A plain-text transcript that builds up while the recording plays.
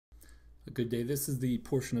A good day. This is the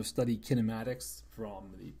portion of study Kinematics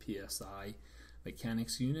from the PSI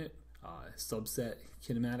Mechanics unit, subset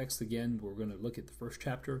Kinematics. Again, we're going to look at the first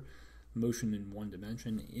chapter, motion in one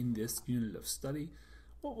dimension, in this unit of study.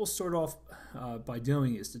 What we'll start off by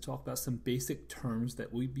doing is to talk about some basic terms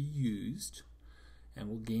that will be used, and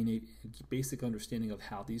we'll gain a basic understanding of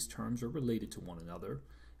how these terms are related to one another,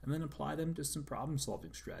 and then apply them to some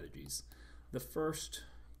problem-solving strategies. The first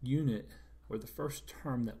unit, or the first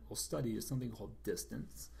term that we'll study, is something called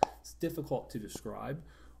distance. It's difficult to describe.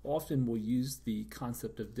 Often we'll use the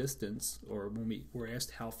concept of distance, or when we're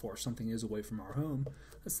asked how far something is away from our home,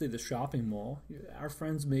 let's say the shopping mall, our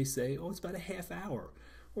friends may say, oh, it's about a half hour,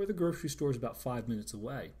 or the grocery store is about 5 minutes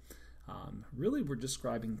away. Really, we're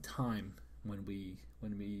describing time when we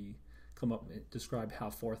come up and describe how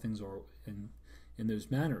far things are in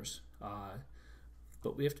those manners.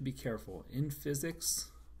 But we have to be careful. In physics,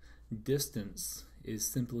 distance is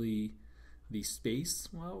simply the space,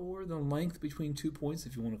 or the length between 2 points,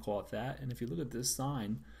 if you want to call it that. And if you look at this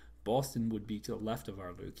sign, Boston would be to the left of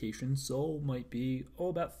our location. Seoul might be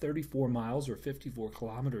about 34 miles or 54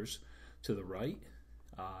 kilometers to the right.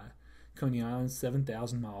 Coney Island,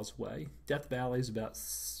 7,000 miles away. Death Valley is about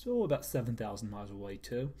 7,000 miles away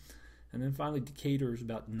too. And then finally, Decatur is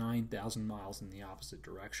about 9,000 miles in the opposite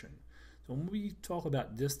direction. So when we talk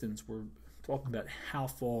about distance, we're talking about how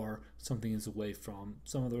far something is away from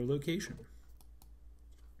some other location.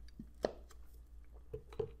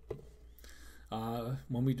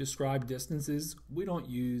 When we describe distances, we don't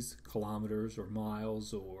use kilometers or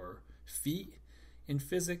miles or feet. In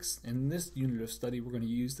physics, and in this unit of study, we're going to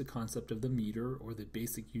use the concept of the meter, or the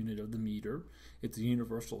basic unit of the meter. It's a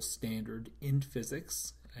universal standard in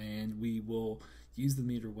physics, and we will use the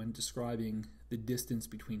meter when describing the distance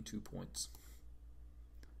between 2 points.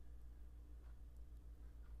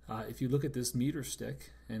 If you look at this meter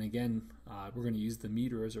stick, and again, we're going to use the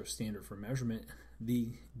meter as our standard for measurement, the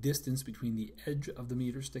distance between the edge of the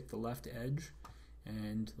meter stick, the left edge,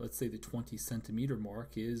 and let's say the 20 centimeter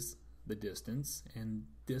mark is the distance. And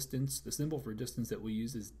distance, the symbol for distance that we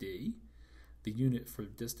use is d. The unit for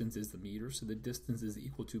distance is the meter, so the distance is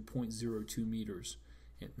equal to 0.02 meters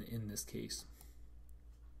in this case.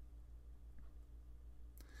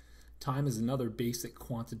 Time is another basic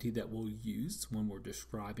quantity that we'll use when we're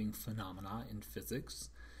describing phenomena in physics.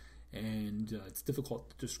 And it's difficult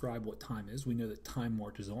to describe what time is. We know that time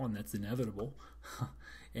marches on, that's inevitable.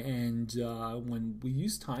 And when we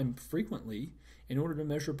use time frequently in order to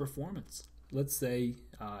measure performance, let's say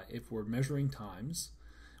if we're measuring times,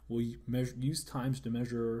 we'll use times to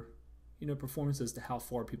measure performance as to how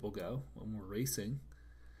far people go when we're racing.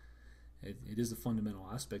 It is a fundamental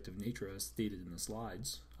aspect of nature, as stated in the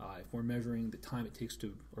slides. If we're measuring the time it takes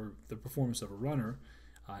to, or the performance of a runner,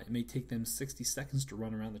 it may take them 60 seconds to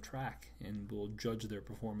run around the track, and we'll judge their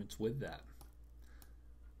performance with that.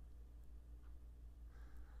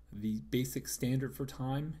 The basic standard for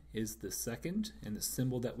time is the second, and the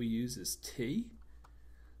symbol that we use is t.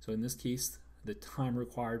 So in this case, the time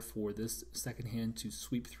required for this second hand to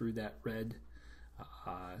sweep through that red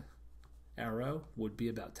arrow would be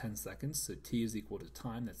about 10 seconds. So t is equal to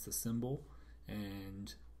time, that's the symbol,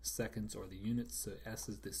 and seconds are the units. So s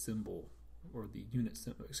is the symbol, or the unit,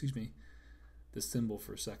 the symbol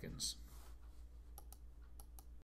for seconds.